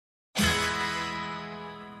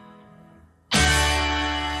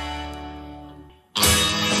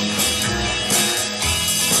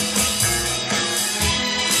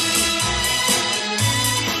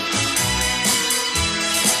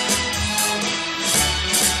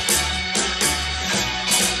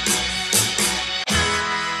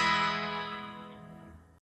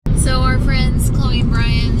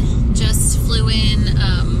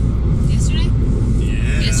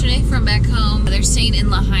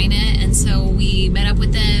China, and so we met up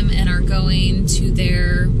with them and are going to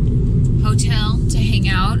their hotel to hang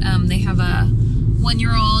out. They have a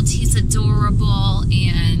 1-year-old. He's adorable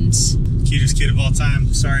and cutest kid of all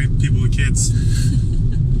time. Sorry, people with kids.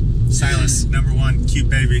 Silas, #1, cute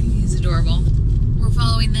baby. He's adorable. We're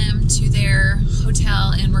following them to their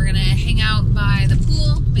hotel and we're gonna hang out by the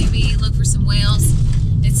pool, maybe look for some whales.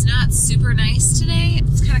 It's not super nice today.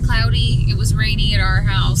 It's kind of cloudy. It was rainy at our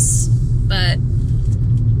house, but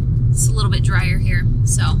it's a little bit drier here,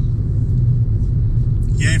 so.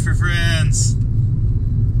 Yay for friends.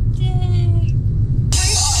 Yay.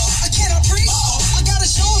 I cannot breathe. I gotta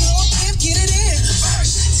show them I can't get it in.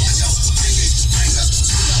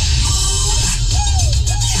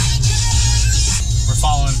 We're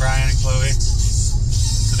following Brian and Chloe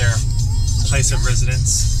to their place of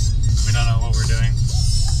residence. We don't know what we're doing.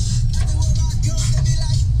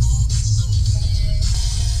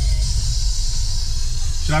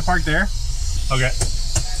 Should I park there? Okay.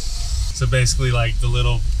 So basically like the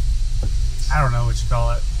little, I don't know what you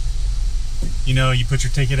call it. You know, you put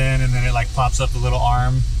your ticket in and then it like pops up the little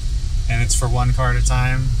arm and it's for one car at a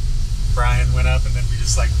time. Brian went up and then we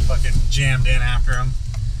just like fucking jammed in after him.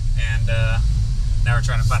 And now we're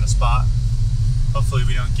trying to find a spot. Hopefully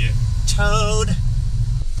we don't get towed.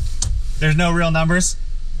 There's no real numbers?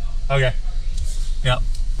 Okay. Yep.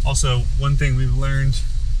 Also, one thing we've learned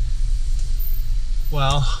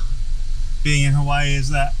while being in Hawaii is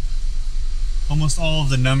that almost all of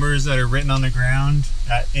the numbers that are written on the ground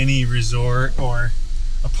at any resort or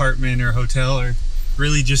apartment or hotel are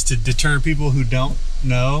really just to deter people who don't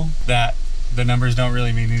know that the numbers don't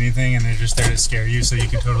really mean anything and they're just there to scare you, so you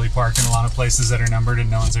can totally park in a lot of places that are numbered and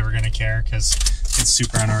no one's ever going to care because it's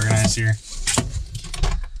super unorganized here.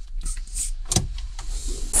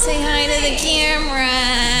 Say hi to the camera.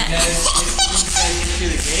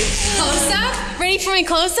 Close up? Ready for my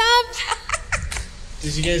close up?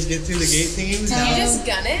 Did you guys get through the gate thingy? Did you just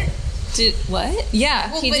gun it? Did what?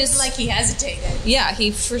 Yeah, Well, he but just like he hesitated. yeah, he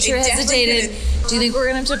for sure definitely hesitated. Do you think we're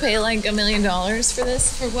gonna have to pay like $1 million for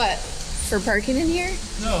this? For what? For parking in here?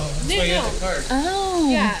 No, that's why you have the card. Oh.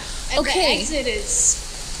 Yeah. And Okay. the exit is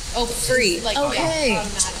Free. Like, Okay. Yeah,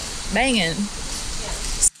 automatic. Banging.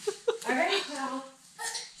 All right, pal.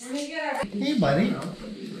 We're gonna get our Hey buddy.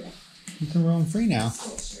 You can roam free now.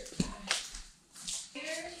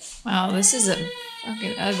 Wow, this is a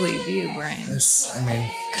fucking ugly view, Brian. This, I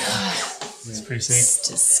mean, It's pretty sick. It's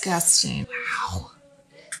disgusting. Wow.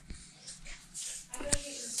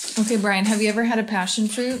 Okay, Brian, have you ever had a passion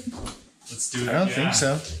fruit? Let's do it. I don't think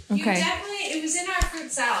so. Okay. definitely, it was in our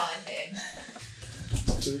fruit salad, babe.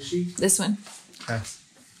 Sushi? This one. Okay.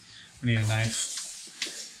 We need a knife.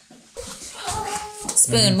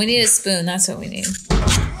 Spoon. We need a spoon. That's what we need.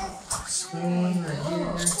 Spoon right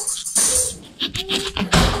here.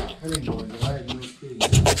 I didn't know what I had.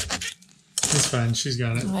 It's fine. She's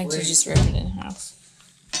got it. I like to just rip it in half.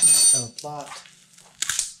 Oh, plot.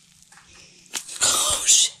 Oh,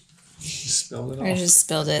 shit. Just spilled it all. I just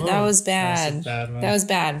spilled it. That was bad. That's a bad one. That was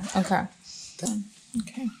bad. Okay. Done.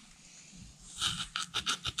 Okay.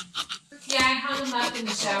 Yeah, I hung them up in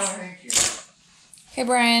the shower. Hey,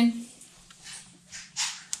 Brian.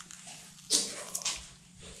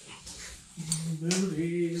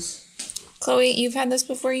 Booties. Chloe, you've had this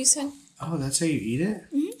before, you said? Oh, that's how you eat it?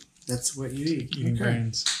 Mm-hmm. That's what you eat. Eating Okay.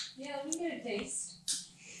 brains. Yeah, let me get a taste.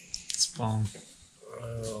 It's bomb.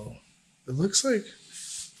 Oh, it looks like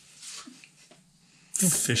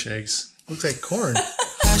Fish eggs. looks like corn.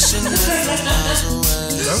 That's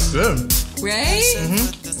good. Right?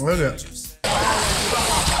 Mm-hmm. Look at it.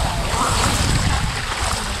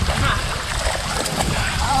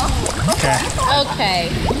 Okay. Okay.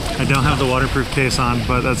 I don't have the waterproof case on,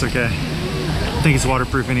 but that's okay. I think it's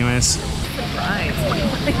waterproof anyways.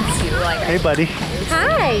 Hey, buddy.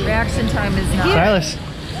 Hi. Reaction time is not Silas,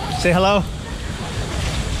 say hello.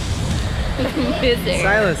 there.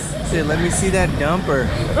 Silas, say, let me see that dumper.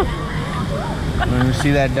 Let me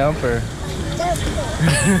see that dumper.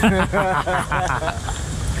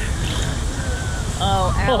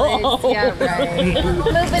 Oh, Alex. Yeah, right.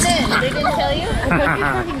 Moving in. They didn't tell you? I thought you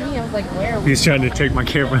were talking to me. I was like, where are we? He's trying to take my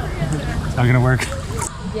camera. It's not gonna work.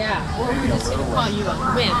 Yeah, or we're just gonna call you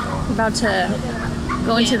a wimp. About to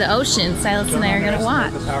go into the ocean. Silas and I are going to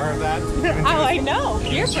watch. The power of that. Oh, I know.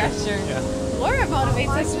 Peer pressure. Laura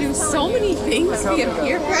motivates us to do so many things via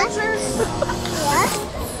peer pressure.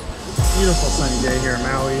 Beautiful sunny day here in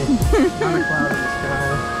Maui. Not a cloud in the sky.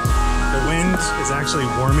 The wind is actually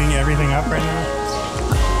warming everything up right now.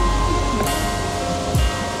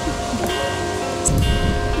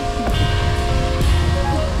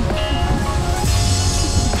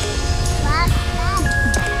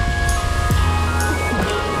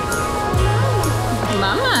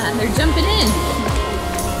 They're jumping in.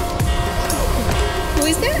 Who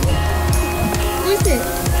is that? Who is it?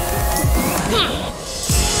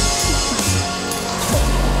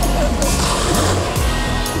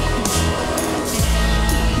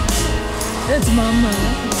 That's Mama.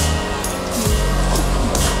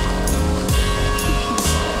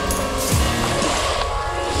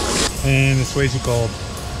 And it's way too cold,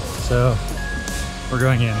 so we're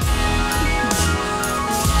going in.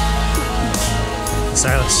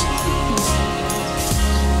 Silas.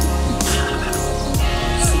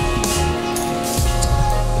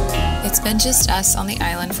 It's been just us on the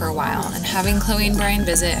island for a while, and having Chloe and Brian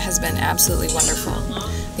visit has been absolutely wonderful.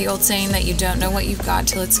 The old saying that you don't know what you've got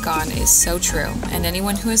till it's gone is so true, and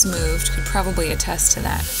anyone who has moved could probably attest to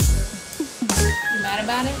that. You mad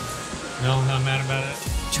about it? No, I'm not mad about it.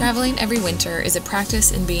 Traveling every winter is a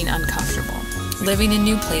practice in being uncomfortable. Living in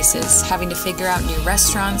new places, having to figure out new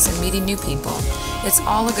restaurants, and meeting new people. It's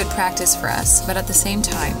all a good practice for us, but at the same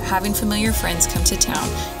time, having familiar friends come to town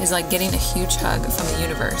is like getting a huge hug from the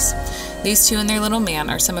universe. These two and their little man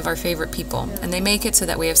are some of our favorite people, and they make it so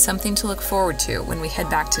that we have something to look forward to when we head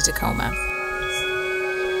back to Tacoma.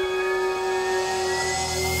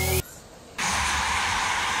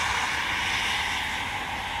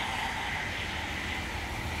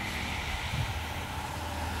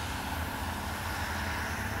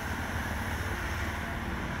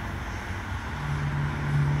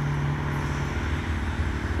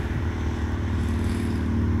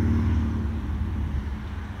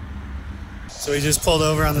 So we just pulled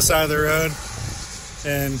over on the side of the road,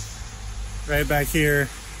 and right back here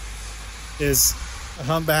is a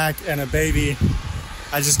humpback and a baby.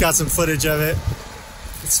 I just got some footage of it.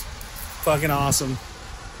 It's fucking awesome.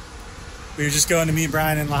 We were just going to meet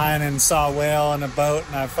Brian and Lahaina and saw a whale on a boat,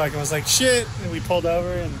 and I fucking was like, shit, and we pulled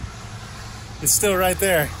over and it's still right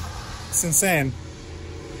there. It's insane.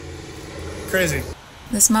 Crazy.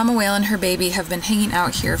 This mama whale and her baby have been hanging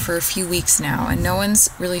out here for a few weeks now, and no one's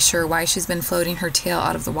really sure why she's been floating her tail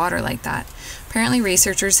out of the water like that. Apparently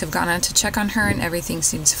researchers have gone out to check on her and everything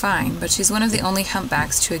seems fine, but she's one of the only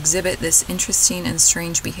humpbacks to exhibit this interesting and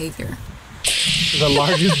strange behavior. The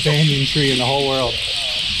largest banyan tree in the whole world.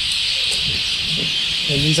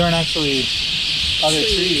 And these aren't actually other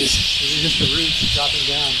trees. These are just the roots dropping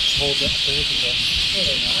down. Hold the branches up.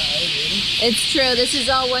 It's true. This is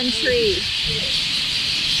all one tree.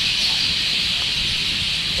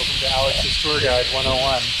 Welcome to Alex's Tour Guide 101.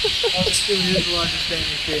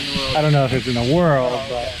 I don't know if it's in the world,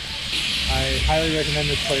 but I highly recommend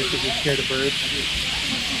this place if you're scared of birds.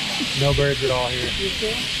 No birds at all here.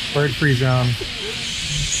 Bird-free zone.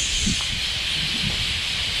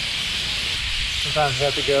 Sometimes you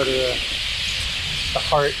have to go to the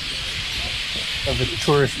heart of the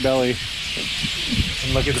tourist belly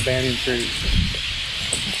and look at the banyan tree.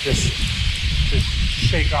 Just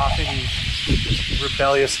shake off any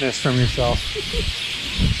rebelliousness from yourself.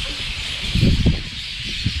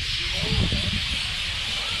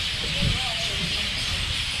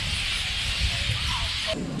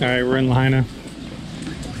 All right, we're in Lahaina,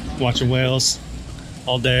 watching whales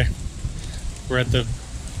all day. We're at the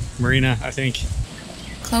marina, I think.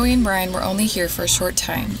 Chloe and Brian were only here for a short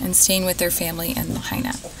time and staying with their family in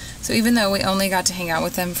Lahaina. So even though we only got to hang out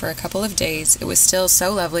with them for a couple of days, it was still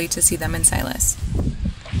so lovely to see them and Silas.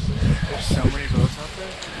 There's so many boats out there.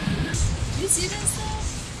 You see this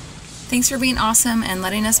though? Thanks for being awesome and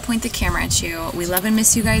letting us point the camera at you. We love and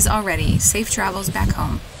miss you guys already. Safe travels back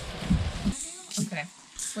home. Okay,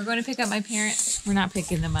 we're going to pick up my parents. We're not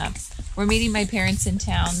picking them up. We're meeting my parents in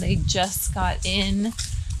town. They just got in.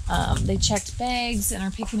 They checked bags and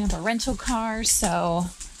are picking up a rental car. So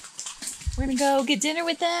we're gonna go get dinner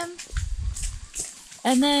with them.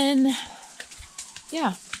 And then,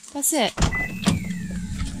 yeah, that's it.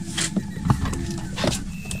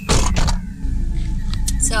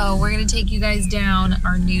 So we're gonna take you guys down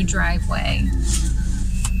our new driveway.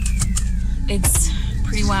 It's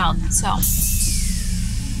pretty wild, so.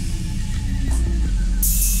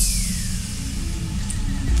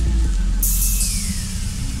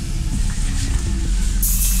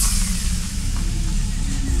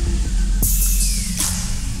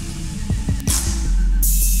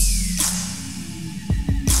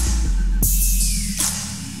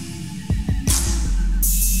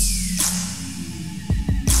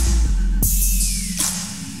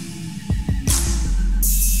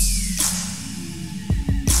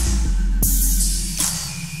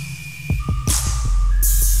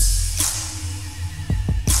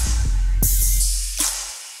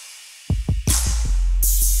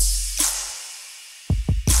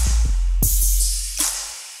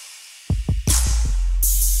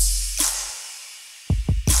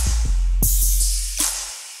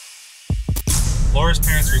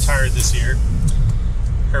 retired this year.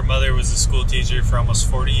 Her mother was a school teacher for almost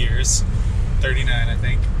 40 years, 39 I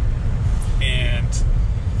think. And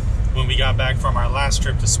when we got back from our last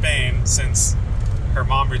trip to Spain, since her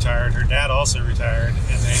mom retired, her dad also retired,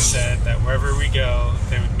 and they said that wherever we go,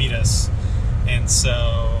 they would meet us. And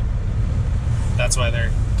so that's why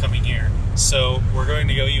they're coming here. So we're going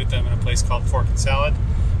to go eat with them in a place called Fork and Salad,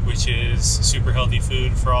 which is super healthy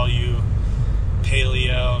food for all you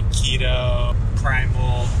paleo, keto,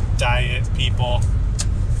 primal diet people.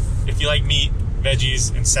 If you like meat,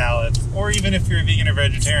 veggies, and salad, or even if you're a vegan or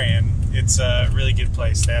vegetarian, it's a really good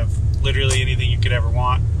place. They have literally anything you could ever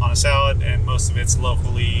want on a salad, and most of it's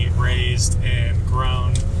locally raised and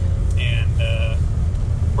grown, and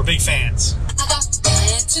we're big fans.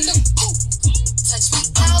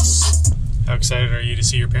 How excited are you to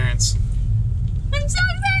see your parents? I'm so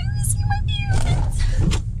excited to see my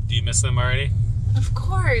parents. Do you miss them already? Of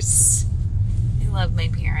course. I love my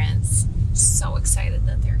parents. I'm so excited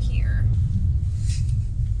that they're here.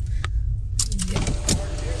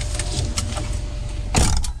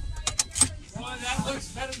 Well, that looks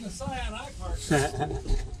better than the cyan I part.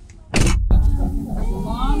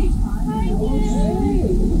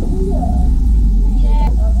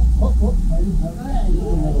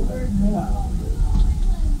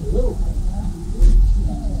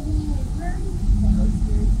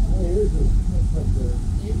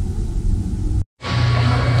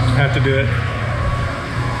 Have to do it.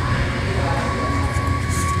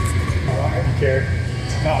 You care?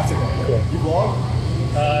 No, it's okay. Cool. You vlog?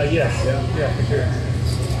 Yes. Yeah, for sure.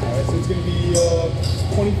 Alright, so it's gonna be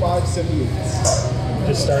 25.78.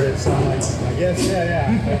 Just started, so I'm like, I guess, yeah,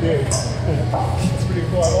 I do. It's pretty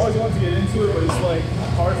cool. I've always wanted to get into it, but it's like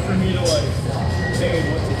hard for me to like think of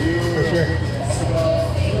what to do. For sure. What to talk about.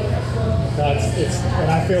 No, and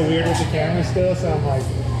I feel weird with the camera still, so I'm like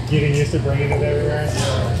getting used to bringing it everywhere.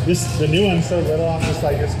 The new one's so little, I'm just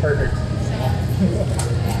like, it's perfect.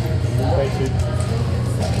 Thanks, dude.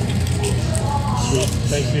 Sweet.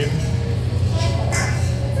 Thanks, dude.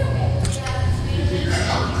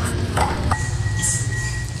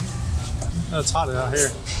 Oh, it's hot out here.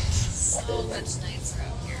 So much nicer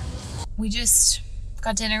out here. We just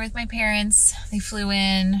got dinner with my parents. They flew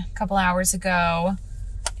in a couple hours ago,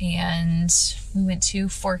 and we went to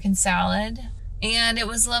Fork and Salad. And it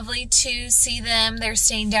was lovely to see them. They're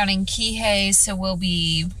staying down in Kihei, so we'll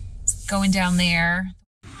be going down there.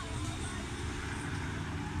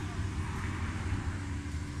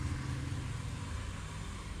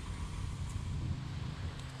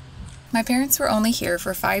 My parents were only here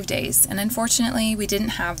for 5 days, and unfortunately, we didn't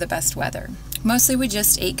have the best weather. Mostly we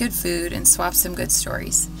just ate good food and swapped some good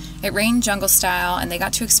stories. It rained jungle style, and they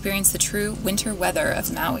got to experience the true winter weather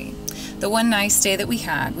of Maui. The one nice day that we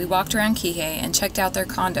had, we walked around Kihei and checked out their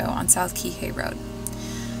condo on South Kihei Road.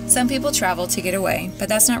 Some people travel to get away, but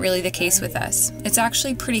that's not really the case with us. It's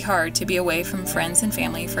actually pretty hard to be away from friends and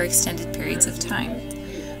family for extended periods of time.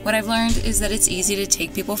 What I've learned is that it's easy to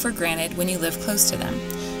take people for granted when you live close to them.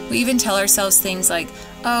 We even tell ourselves things like,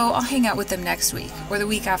 oh, I'll hang out with them next week, or the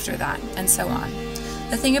week after that, and so on.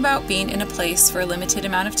 The thing about being in a place for a limited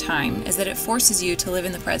amount of time is that it forces you to live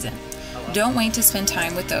in the present. Don't wait to spend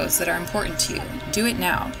time with those that are important to you. Do it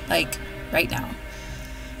now, like right now.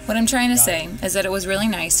 What I'm trying to say is that it was really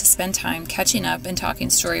nice to spend time catching up and talking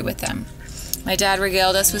story with them. My dad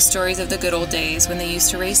regaled us with stories of the good old days when they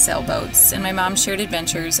used to race sailboats, and my mom shared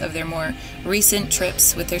adventures of their more recent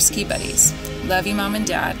trips with their ski buddies. Love you, Mom and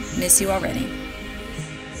Dad. Miss you already.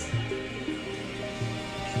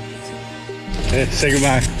 Hey, say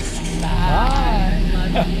goodbye.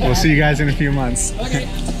 Bye. We'll see you guys in a few months. Okay.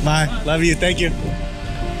 Bye. Love you. Thank you.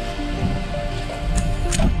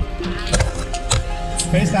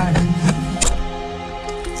 FaceTime.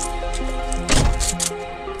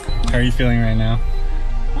 How are you feeling right now?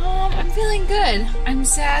 I'm feeling good. I'm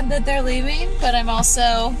sad that they're leaving, but I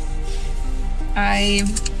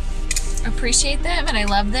appreciate them and I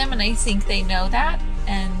love them and I think they know that,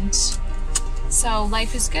 and so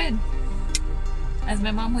life is good, as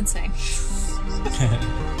my mom would say.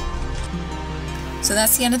 So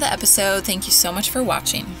that's the end of the episode. Thank you so much for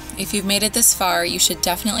watching. If you've made it this far, you should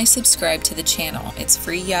definitely subscribe to the channel. It's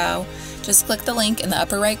free, yo. Just click the link in the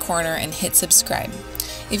upper right corner and hit subscribe.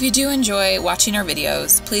 If you do enjoy watching our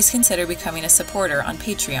videos, please consider becoming a supporter on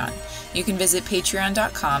Patreon. You can visit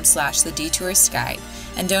patreon.com/The Detourist Guide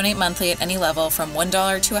and donate monthly at any level from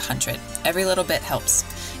 $1 to $100. Every little bit helps.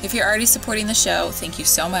 If you're already supporting the show, thank you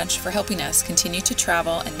so much for helping us continue to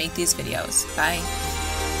travel and make these videos. Bye.